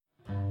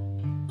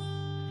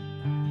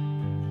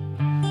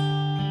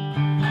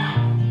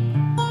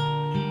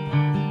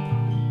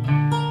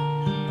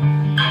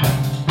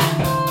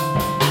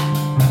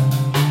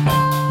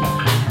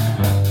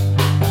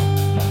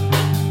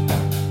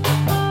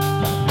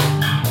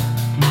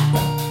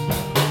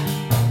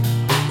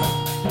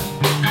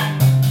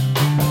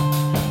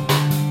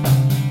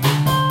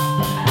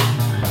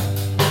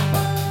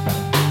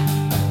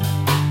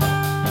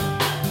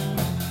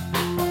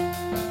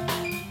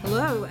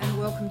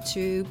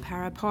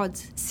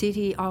Parapod,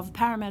 City of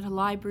Parramatta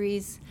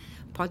Libraries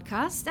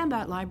podcast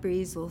about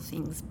libraries, all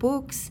things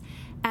books,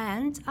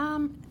 and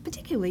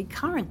particularly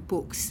current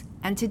books.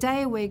 And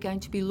today we're going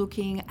to be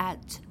looking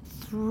at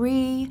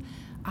three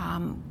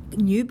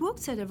new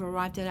books that have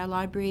arrived at our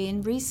library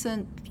in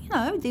recent,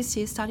 this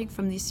year, starting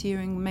from this year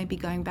and maybe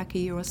going back a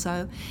year or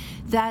so,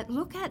 that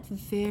look at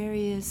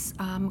various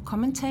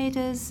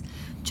commentators,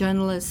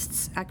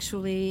 journalists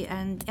actually,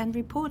 and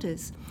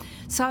reporters.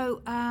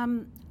 So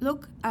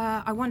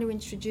I want to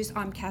introduce,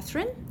 I'm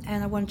Catherine,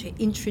 and I want to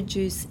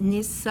introduce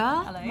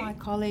Nissa, Hello. My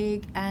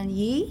colleague, and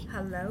Yi.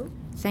 Hello.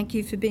 Thank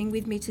you for being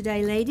with me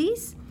today,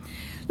 ladies.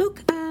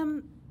 Look,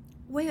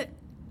 we're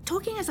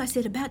talking, as I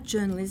said, about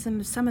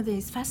journalism, some of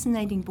these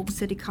fascinating books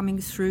that are coming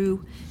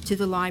through to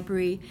the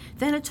library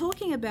that are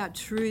talking about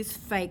truth,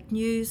 fake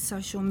news,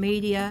 social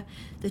media,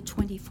 the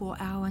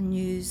 24-hour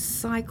news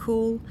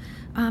cycle.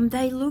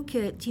 They look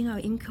at,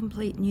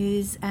 incomplete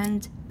news,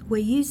 and we're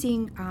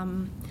using,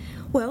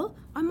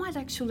 I might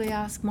actually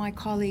ask my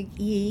colleague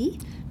Yi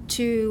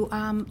to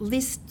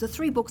list the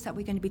three books that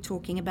we're going to be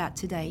talking about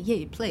today.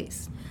 Yi,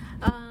 please.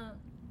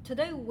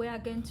 Today we are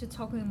going to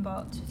talk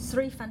about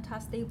three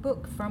fantastic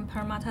books from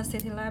Parramatta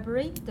City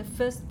Library. The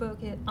first book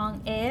is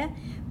On Air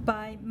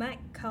by Matt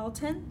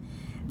Carlton.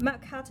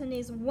 Matt Carlton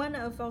is one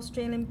of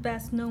Australia's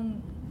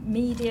best-known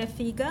media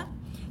figure.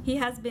 He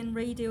has been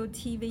radio,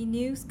 TV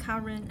news,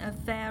 current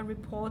affair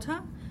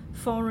reporter,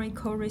 foreign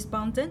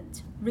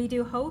correspondent,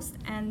 radio host,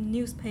 and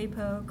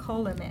newspaper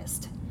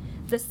columnist.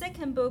 The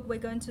second book we're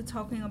going to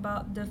talking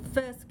about, The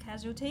First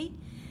Casualty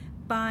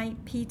by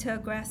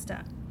Peter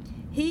Gresta.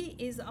 He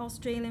is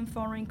Australian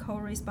foreign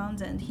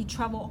correspondent. He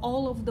traveled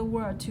all over the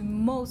world to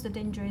most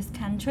dangerous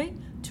country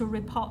to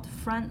report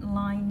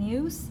frontline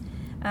news.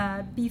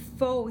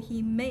 Before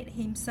he made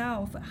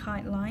himself a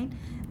headline,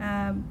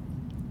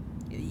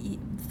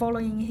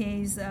 following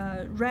his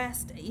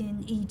rest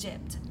in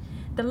Egypt.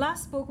 The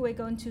last book we're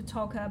going to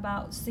talk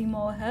about,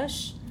 Seymour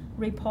Hersh,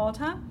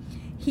 reporter.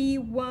 He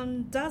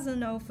won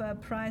dozens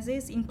of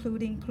prizes,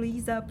 including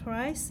Pulitzer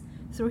Prize,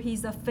 through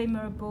his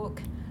famous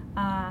book,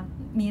 My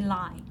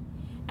Lai.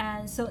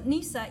 And so,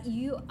 Nissa,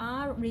 you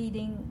are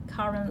reading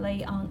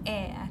currently On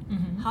Air.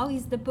 Mm-hmm. How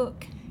is the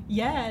book?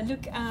 Yeah,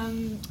 look,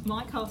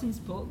 Mike Carlton's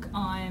book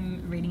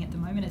I'm reading at the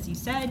moment, as you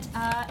said.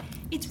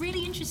 It's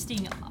really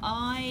interesting.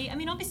 I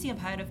mean, obviously I've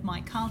heard of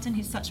Mike Carlton.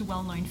 He's such a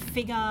well-known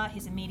figure.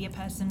 He's a media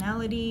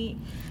personality.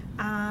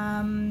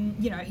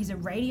 He's a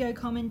radio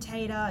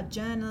commentator,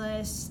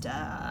 journalist,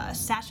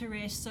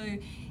 satirist. So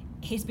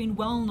he's been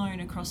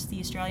well-known across the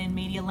Australian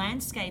media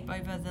landscape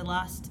over the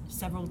last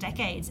several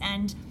decades.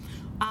 And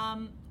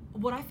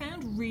what I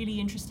found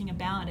really interesting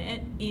about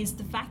it is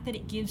the fact that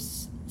it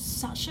gives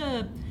such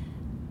a...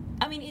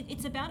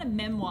 it's about a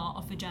memoir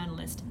of a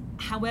journalist.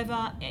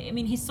 However,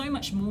 he's so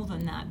much more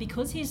than that.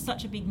 Because he's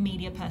such a big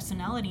media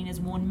personality and has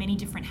worn many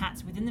different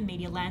hats within the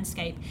media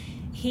landscape,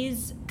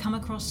 he's come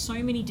across so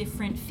many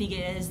different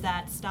figures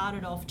that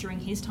started off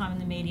during his time in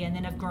the media and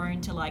then have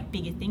grown to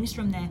bigger things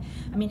from there.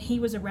 He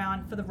was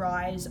around for the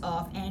rise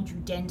of Andrew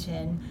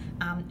Denton,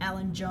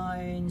 Alan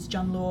Jones,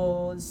 John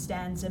Laws,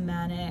 Stan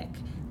Zemanek,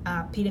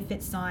 Peter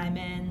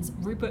Fitzsimons,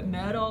 Rupert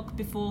Murdoch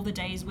before the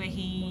days where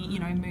he,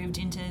 moved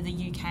into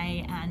the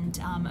UK and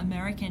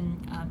American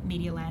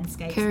media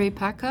landscape. Kerry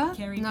Packer,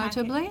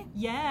 notably. Packer.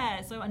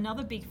 Yeah, so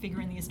another big figure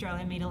in the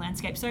Australian media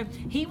landscape. So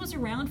he was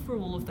around for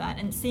all of that,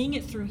 and seeing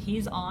it through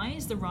his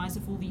eyes, the rise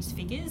of all these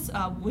figures,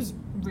 was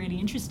really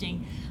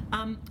interesting.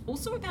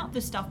 Also about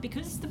the stuff,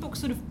 because the book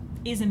sort of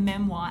is a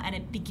memoir and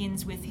it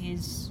begins with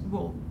his,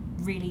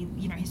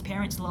 his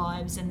parents'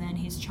 lives and then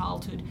his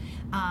childhood,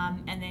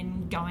 and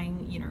then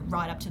going,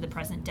 right up to the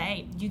present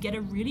day. You get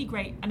a really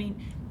great,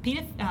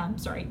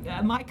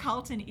 Mike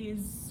Carlton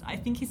I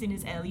think he's in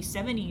his early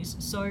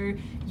 70s, so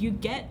you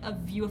get a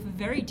view of a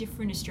very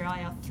different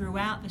Australia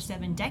throughout the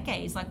 7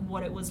 decades, like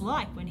what it was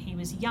like when he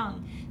was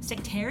young.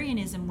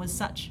 Sectarianism was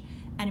such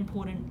an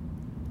important,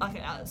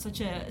 such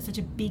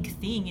a big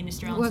thing in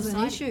Australian society.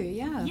 It was an issue,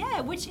 yeah.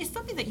 Yeah, which is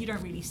something that you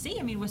don't really see.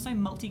 We're so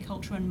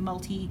multicultural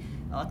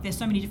and there's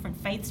so many different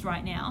faiths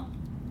right now.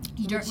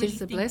 Which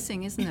is a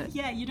blessing, isn't it?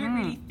 Yeah, you don't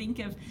really think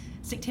of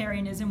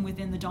sectarianism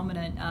within the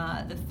dominant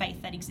the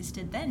faith that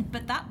existed then,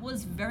 but that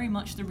was very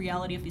much the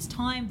reality of his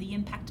time, the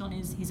impact on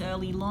his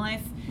early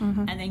life,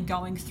 and then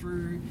going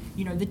through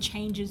the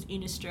changes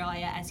in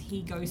Australia as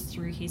he goes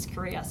through his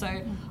career.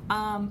 So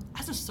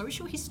as a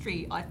social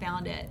history, I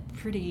found it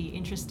pretty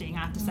interesting,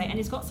 I have to say, and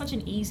it's got such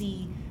an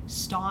easy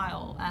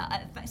style,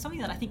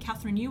 something that I think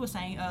Catherine, you were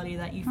saying earlier,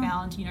 that you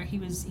found he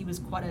was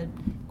quite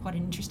an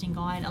interesting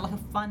guy and like a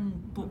fun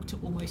book to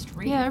almost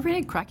read. Yeah, a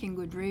really cracking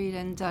good read,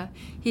 and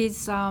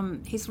his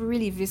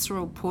really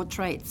visceral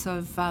portraits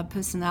of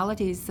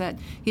personalities that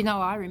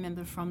I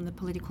remember from the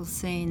political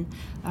scene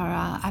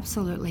are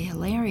absolutely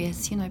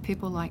hilarious.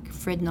 People like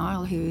Fred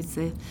Nile, who is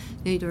the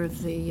leader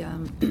of the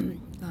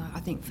I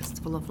think,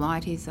 Festival of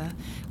Light. He's a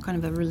kind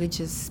of a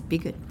religious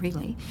bigot,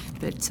 really.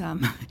 But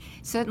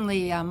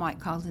certainly Mike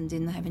Carlton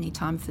didn't have any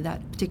time for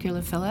that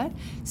particular fellow.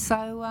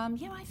 So,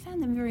 I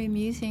found them very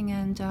amusing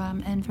and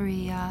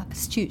very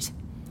astute.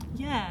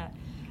 Yeah.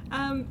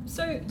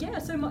 So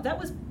that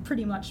was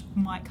pretty much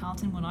Mike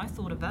Carlton when I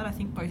thought about. I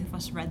think both of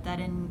us read that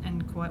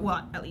and quite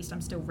well. At least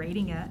I'm still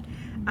reading it.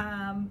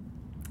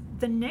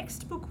 The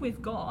next book we've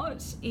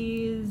got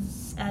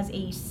is, as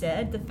E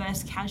said, The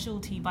First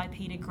Casualty by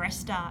Peter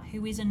Grester,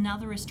 who is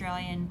another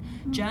Australian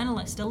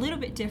journalist, a little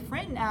bit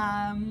different,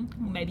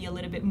 maybe a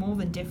little bit more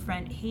than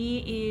different.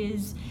 He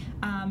is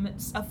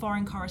a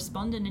foreign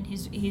correspondent, and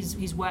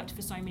he's worked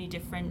for so many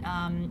different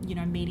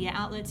media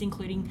outlets,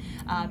 including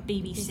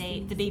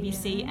BBC, the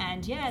BBC,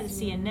 and the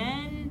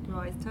CNN.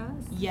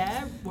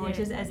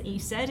 Reuters, as E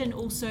said, and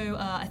also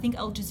I think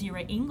Al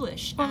Jazeera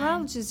English. Well,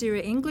 Al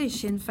Jazeera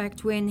English, in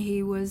fact, when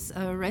he was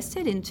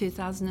arrested in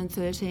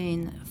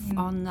 2013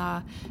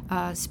 on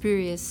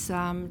spurious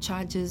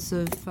charges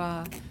of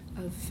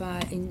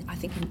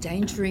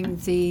endangering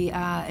the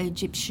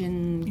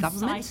Egyptian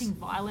government. Inciting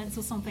violence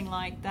or something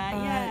like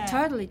that,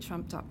 Totally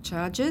trumped up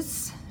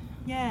charges.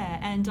 Yeah,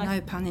 and no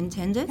pun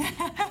intended.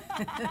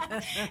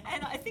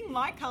 And I think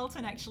Mike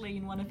Carlton actually,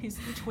 in one of his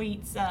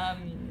tweets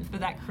for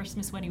that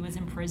Christmas when he was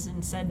in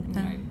prison, said,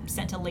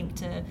 sent a link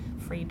to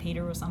Free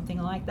Peter or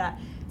something like that.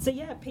 So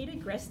Peter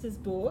Grester's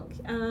book,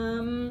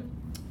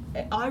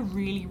 I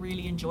really,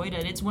 really enjoyed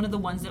it. It's one of the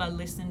ones that I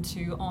listened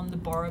to on the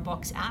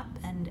BorrowBox app,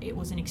 and it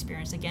was an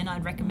experience, again,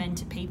 I'd recommend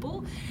to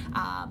people,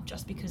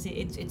 just because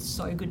it's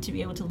so good to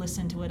be able to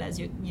listen to it as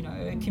you're,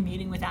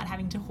 commuting without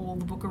having to haul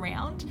the book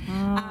around.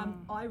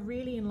 I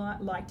really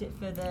liked it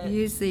for the...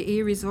 Use the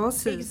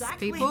e-resources,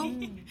 people.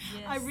 Yes.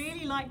 I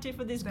really liked it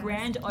for this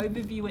grand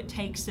overview it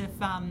takes of,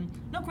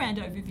 not grand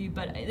overview,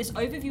 but this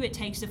overview it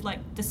takes of, like,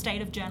 the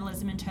state of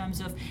journalism in terms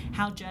of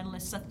how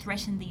journalists are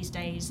threatened these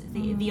days.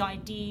 The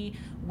idea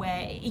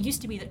where it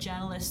used to be that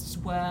journalists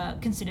were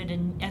considered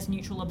as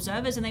neutral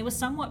observers and they were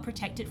somewhat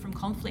protected from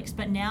conflicts,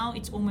 but now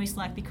it's almost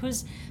like,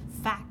 because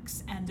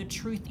facts and the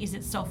truth is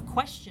itself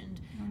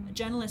questioned,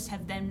 journalists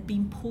have then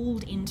been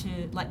pulled into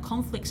like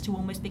conflicts to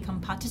almost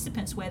become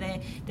participants where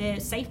their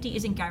safety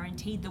isn't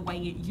guaranteed the way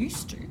it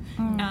used to.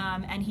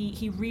 And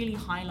he really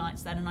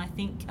highlights that. And I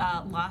think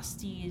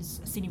last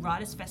year's Sydney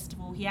Writers'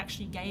 Festival, he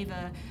actually gave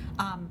a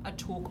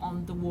talk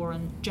on the war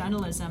on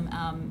journalism,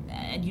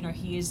 and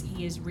he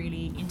is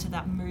really into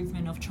that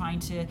movement of trying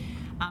to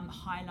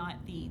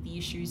highlight the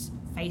issues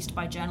faced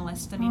by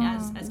journalists. I mean,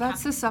 as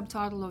that's the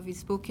subtitle of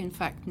his book, in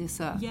fact,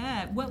 Nissa.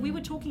 Yeah, well, we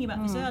were talking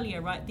about this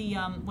earlier, right? The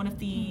one of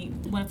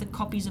the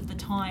copies of the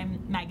Time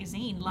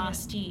magazine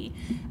last year.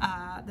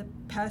 The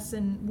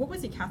person, what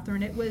was it,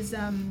 Catherine? It was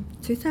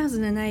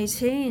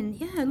 2018.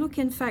 Yeah, look,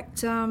 in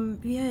fact,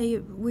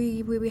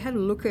 we had a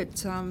look at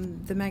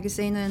the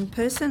magazine, and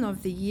person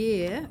of the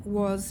year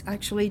was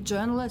actually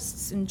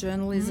journalists in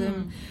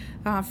journalism.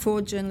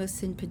 For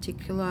journalists in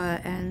particular,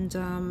 and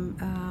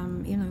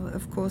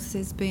of course,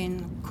 there's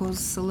been cause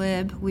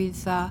celeb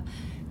with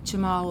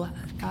Jamal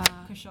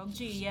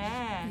Khashoggi,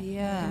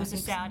 he was a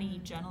Saudi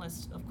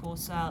journalist, of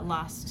course.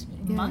 Last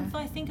month,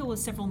 I think it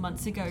was several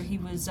months ago, he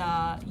was,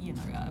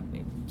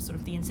 sort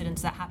of the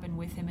incidents that happened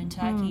with him in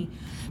Turkey.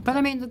 But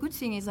I mean, the good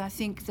thing is, I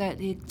think that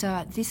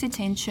this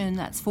attention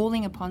that's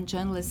falling upon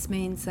journalists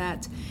means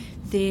that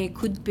there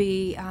could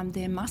be,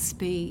 there must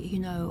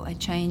be, a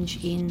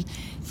change in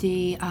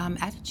the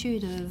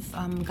attitude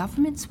of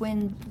governments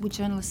when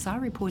journalists are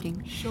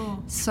reporting. Sure.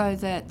 So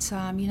that,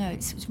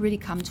 it's really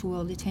come to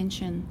world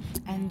attention,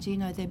 and,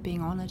 they're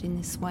being honoured in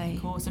this way.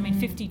 Of course. I mean,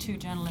 52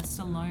 journalists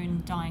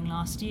alone dying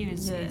last year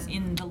is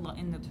in the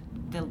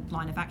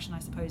line of action, I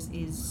suppose,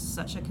 is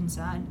such a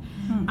concern.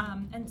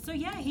 And so,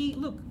 he,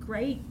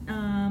 great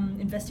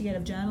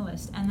investigative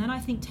journalist. And then I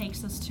think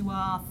takes us to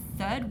our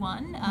third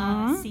one,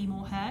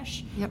 Seymour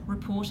Hersh,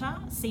 reporter.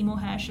 Seymour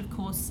Hersh, of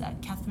course,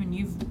 Catherine,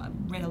 you've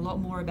read a lot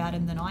more about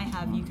him than I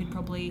have. You could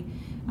probably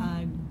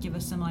give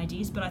us some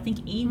ideas, but I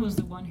think E was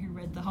the one who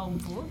read the whole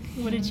book.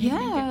 What did you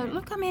think of it?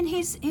 Look, I mean,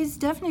 he's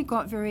definitely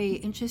got very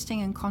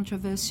interesting and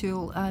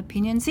controversial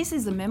opinions. This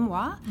is a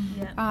memoir,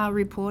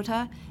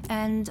 reporter,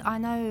 and I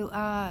know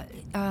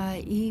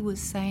he was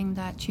saying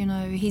that,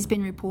 he's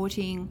been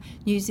reporting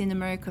news in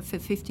America for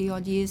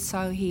 50-odd years,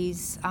 so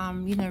he's,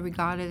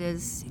 regarded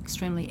as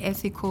extremely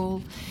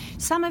ethical.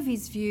 Some of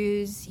his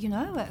views,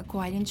 are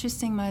quite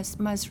interesting.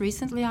 Most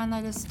recently, I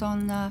noticed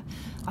on,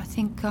 I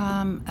think,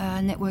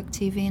 network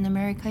TV in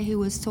America, he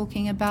was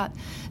talking about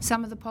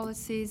some of the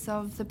policies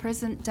of the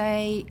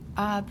present-day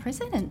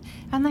president,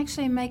 and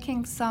actually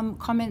making some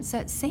comments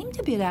that seemed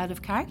a bit out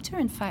of character,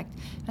 in fact,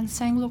 and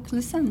saying, look,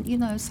 listen,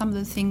 some of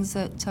the things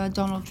that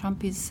Donald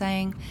Trump is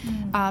saying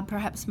are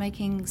perhaps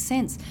making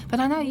sense. But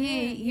I know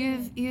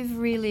you've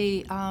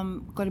really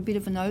got a bit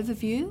of an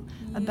overview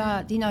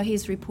about,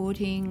 his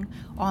reporting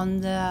on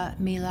the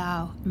My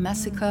Lai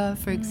massacre,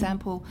 for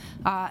example.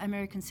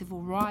 American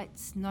civil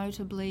rights,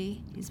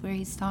 notably, is where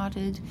he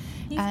started.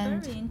 He's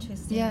very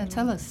interesting. Yeah,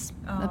 tell us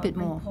a bit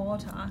more.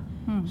 Reporter.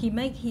 He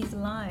make his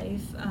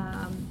life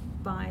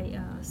by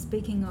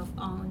speaking of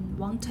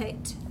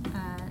unwanted,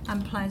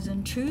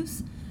 unpleasant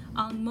truths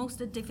on most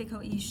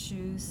difficult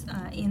issues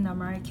in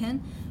American,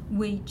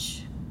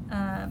 which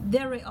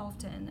very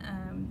often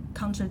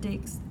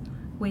contradicts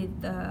with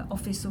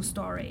official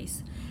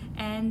stories.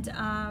 And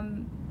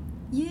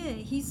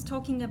he's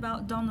talking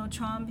about Donald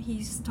Trump.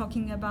 He's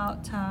talking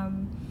about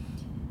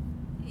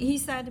he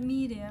said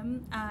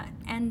medium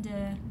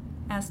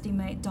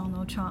underestimate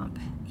Donald Trump.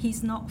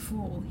 He's not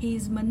fool.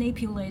 He's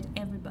manipulate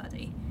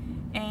everybody.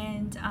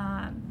 And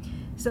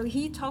so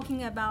he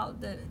talking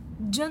about the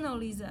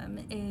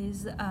journalism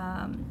is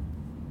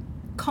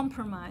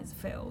compromise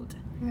field,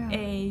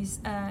 is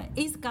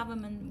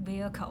government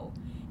vehicle,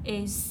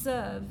 is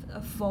served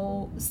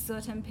for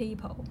certain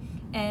people,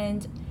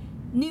 and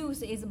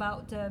news is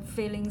about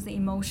feelings,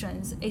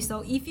 emotions.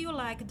 So if you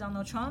like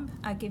Donald Trump,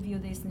 I give you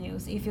this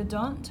news. If you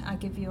don't, I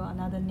give you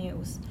another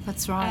news.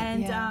 That's right.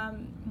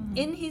 And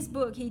in his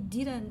book, he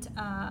didn't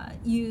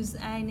use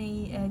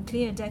any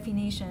clear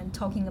definition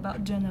talking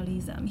about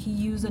journalism. He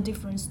used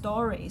different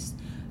stories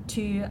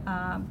to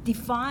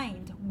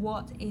define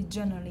what is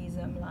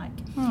journalism like.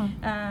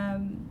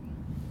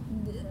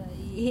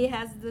 He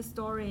has the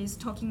stories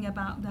talking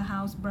about the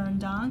house burned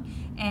down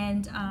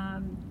and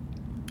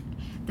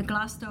the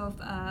glass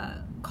of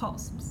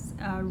corpse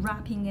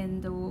wrapping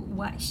in the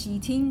white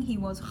sheeting. He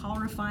was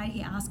horrified.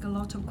 He asked a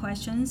lot of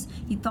questions.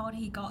 He thought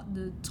he got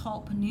the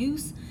top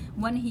news.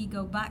 When he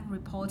go back,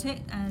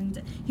 reported,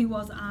 and he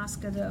was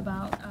asked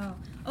about,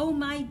 oh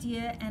my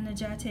dear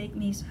energetic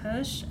Miss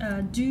Hirsch,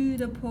 do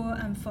the poor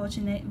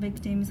unfortunate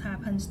victims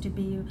happens to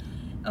be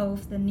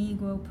of the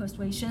Negro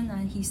persuasion?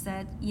 And he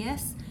said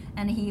yes.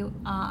 And he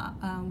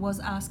was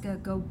asked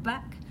go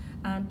back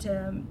and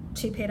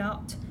check it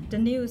out. The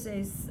news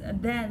is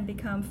then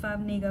become 5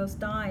 Negroes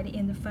died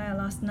in the fire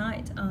last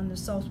night on the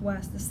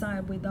southwest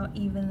side without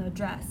even a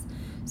address.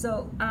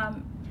 So,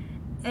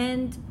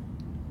 and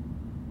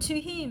to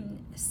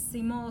him,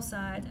 Simon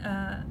said,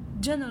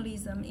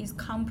 journalism is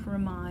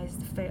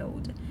compromised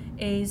field,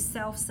 is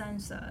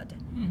self-censored,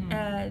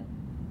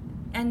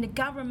 and the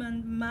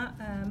government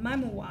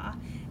memoir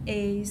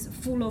is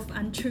full of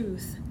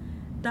untruth.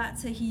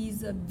 That's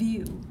his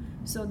view.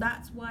 So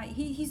that's why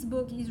his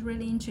book is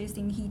really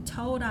interesting. He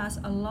told us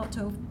a lot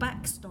of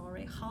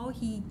backstory, how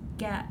he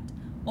get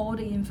all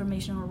the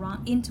information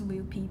around,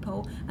 interview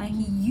people, and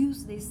he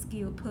used this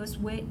skill,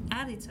 persuade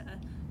editor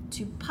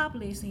to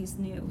publish his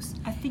news.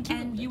 I think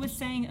you were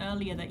saying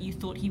earlier that you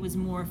thought he was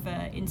more of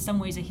in some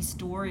ways a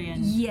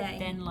historian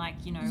than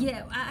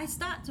Yeah, I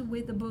started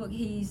with the book.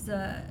 He's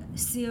a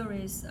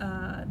serious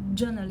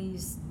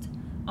journalist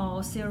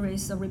or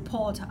serious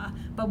reporter,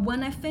 but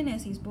when I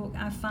finished his book,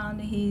 I found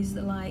he's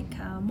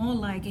more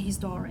like a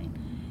historian,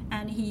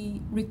 and he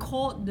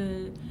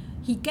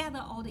gather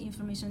all the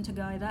information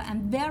together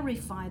and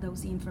verify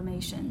those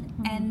information,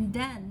 and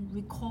then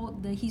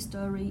record the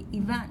history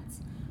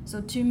events. So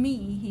to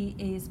me, he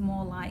is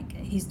more like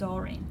a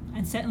historian.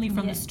 And certainly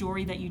from the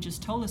story that you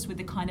just told us, with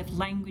the kind of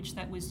language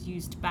that was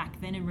used back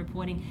then in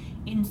reporting,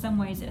 in some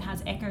ways it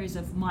has echoes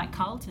of Mike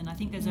Carlton. I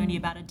think there's only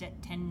about a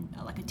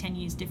 10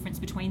 years difference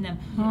between them.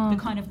 The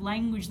kind of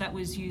language that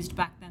was used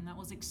back then that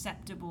was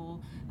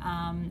acceptable,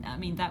 I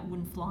mean, that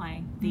wouldn't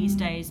fly these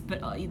days,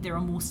 but there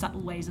are more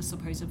subtle ways, I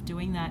suppose, of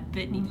doing that.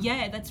 But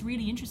yeah, that's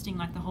really interesting,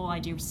 like the whole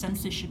idea of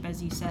censorship,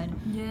 as you said,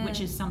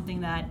 which is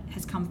something that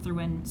has come through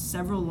in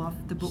several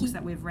of the books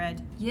that we've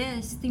read.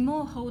 Yes,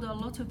 Simon hold a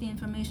lot of the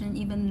information.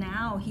 Even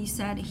now, he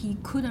said he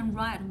couldn't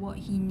write what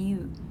he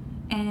knew,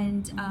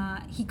 and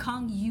he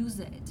can't use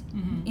it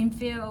in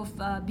fear of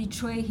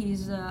betray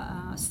his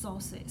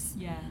sources.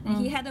 And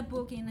he had a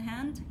book in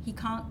hand. He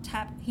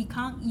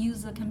can't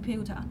use a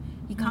computer.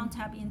 He can't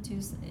tap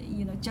into,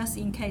 just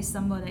in case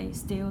somebody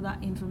steal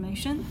that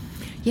information.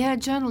 Yeah,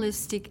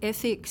 journalistic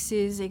ethics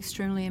is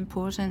extremely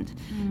important.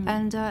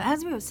 And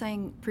as we were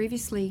saying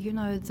previously,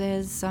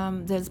 there's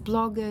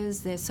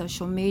bloggers, there's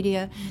social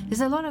media.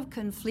 There's a lot of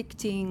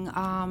conflicting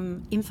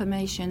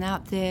information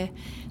out there.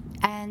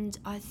 And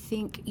I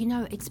think,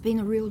 it's been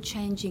a real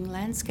changing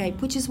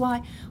landscape, which is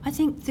why I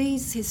think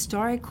these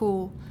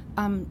historical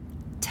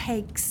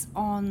takes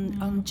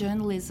on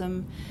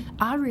journalism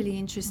are really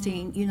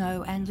interesting,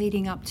 and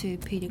leading up to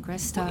Peter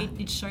Greste. Well,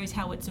 it shows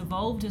how it's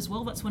evolved as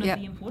well. That's one of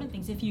the important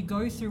things. If you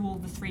go through all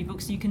the 3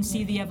 books, you can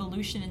see the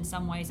evolution in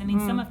some ways. I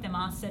mean, some of them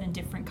are set in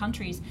different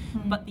countries,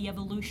 but the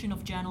evolution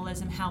of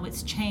journalism, how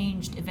it's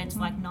changed, events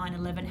like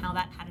 9/11, how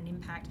that had an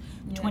impact,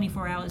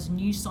 24 hours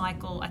news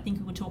cycle. I think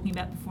we were talking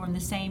about before in the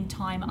same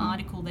Time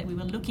article that we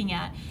were looking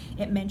at,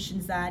 it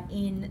mentions that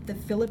in the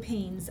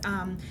Philippines,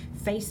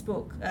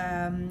 Facebook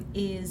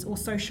is, or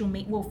social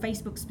media, well,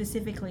 Facebook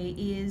specifically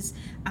is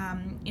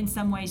in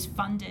some ways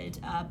funded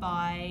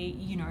by,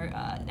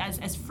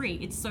 as free.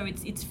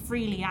 It's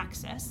freely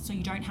accessed, so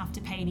you don't have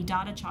to pay any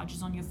data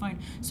charges on your phone.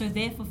 So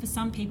therefore, for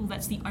some people,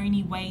 that's the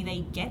only way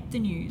they get the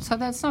news. So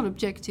that's not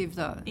objective,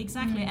 though.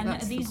 Exactly,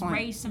 and these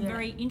raise some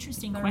very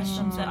interesting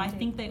questions that I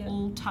think they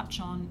all touch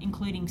on,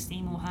 including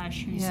Seymour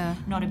Hersh, who's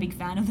not a big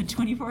fan of the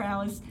 24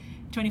 hours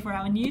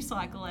 24-hour news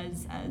cycle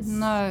as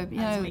no, you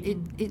as know, we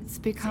can it's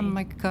become see.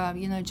 like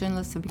you know,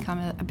 journalists have become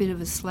a bit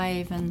of a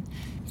slave, and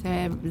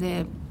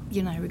they're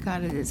you know,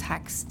 regarded as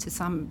hacks to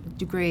some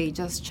degree,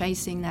 just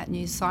chasing that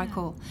news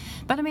cycle.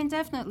 But I mean,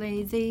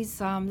 definitely these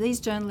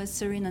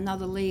journalists are in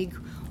another league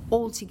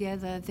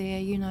altogether.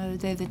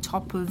 They're the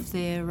top of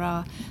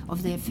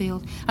their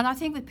field. And I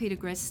think with Peter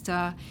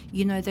Greste,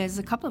 you know, there's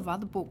a couple of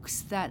other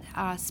books that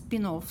are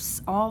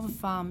spin-offs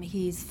of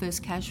his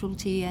First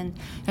Casualty, and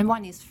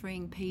one is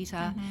Freeing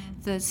Peter,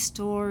 the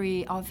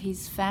story of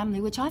his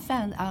family, which I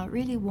found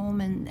really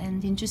warm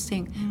and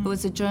interesting. It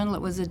was a journal,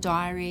 it was a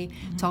diary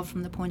told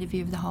from the point of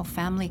view of the whole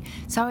family.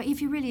 So if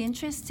you're really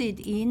interested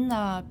in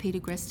Peter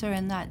Greste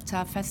and that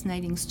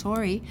fascinating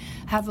story,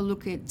 have a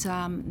look at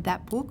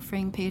that book,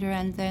 Freeing Peter,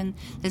 and then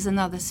there's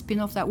another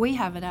spin-off that we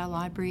have at our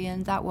library,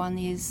 and that one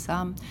is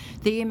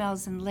the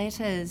emails and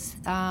letters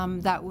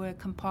that were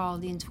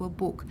compiled into a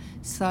book.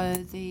 So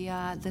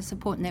the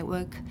support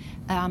network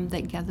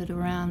that gathered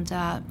around,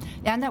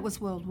 and that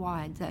was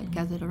worldwide, that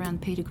gathered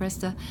around Peter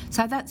Greste.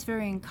 So that's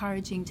very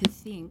encouraging to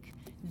think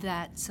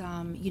that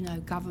you know,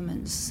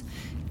 governments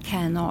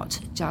cannot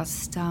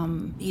just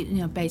you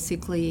know,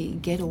 basically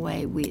get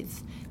away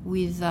with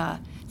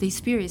these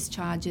spurious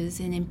charges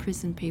and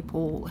imprison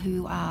people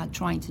who are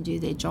trying to do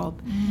their job.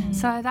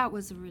 So that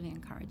was a really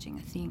encouraging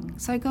thing.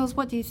 So girls,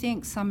 what do you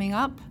think, summing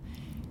up?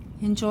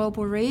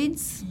 Enjoyable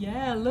reads?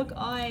 Yeah, look,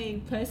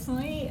 I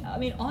personally, I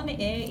mean, On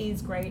Air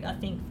is great, I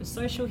think, for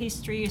social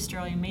history,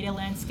 Australian media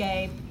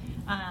landscape.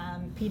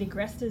 Peter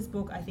Greste's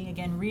book, I think,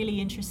 again, really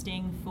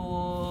interesting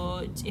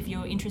for if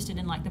you're interested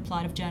in like the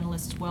plight of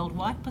journalists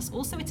worldwide. Plus,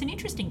 also, it's an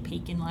interesting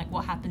peek in like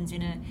what happens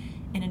in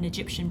an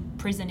Egyptian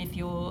prison if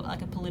you're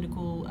like a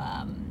political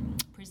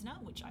prisoner,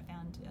 which I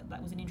found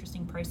that was an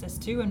interesting process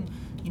too, and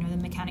you know, the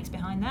mechanics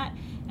behind that.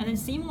 And then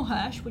Seymour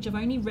Hersh, which I've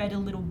only read a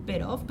little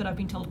bit of, but I've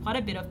been told quite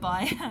a bit of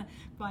by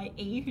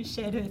E, who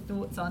shared her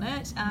thoughts on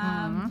it.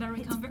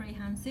 Very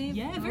comprehensive.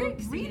 Yeah, very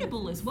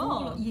readable as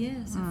well.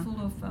 Full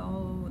of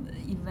all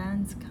the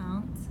events,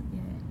 counts.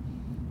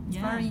 It's a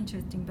very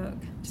interesting book.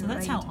 So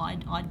that's how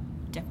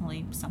I'd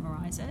definitely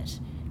summarise it.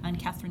 And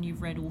Catherine,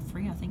 you've read all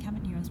three, I think,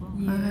 haven't you, as well?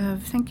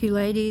 Thank you,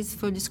 ladies,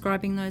 for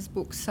describing those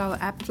books so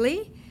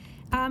aptly.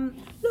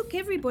 Look,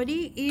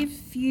 everybody,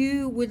 if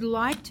you would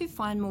like to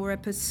find more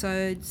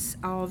episodes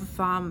of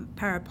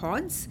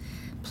Parapods,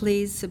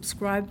 please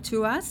subscribe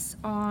to us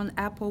on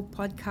Apple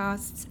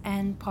Podcasts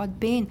and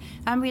Podbean.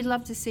 And we'd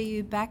love to see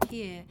you back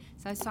here.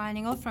 So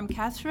signing off from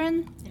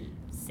Catherine.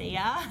 See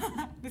ya.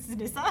 This is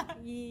Nissa.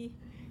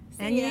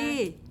 And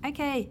Yi.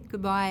 Okay,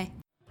 goodbye.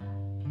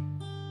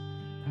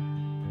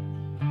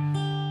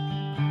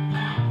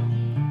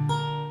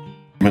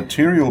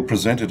 Material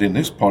presented in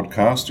this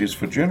podcast is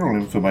for general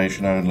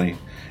information only.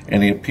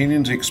 Any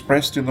opinions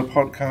expressed in the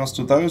podcast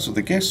are those of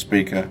the guest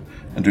speaker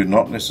and do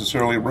not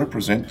necessarily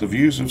represent the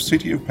views of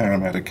City of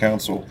Parramatta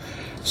Council.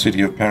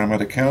 City of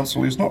Parramatta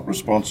Council is not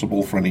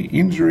responsible for any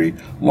injury,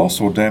 loss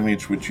or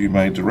damage which you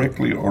may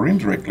directly or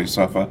indirectly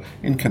suffer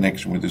in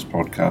connection with this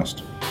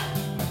podcast.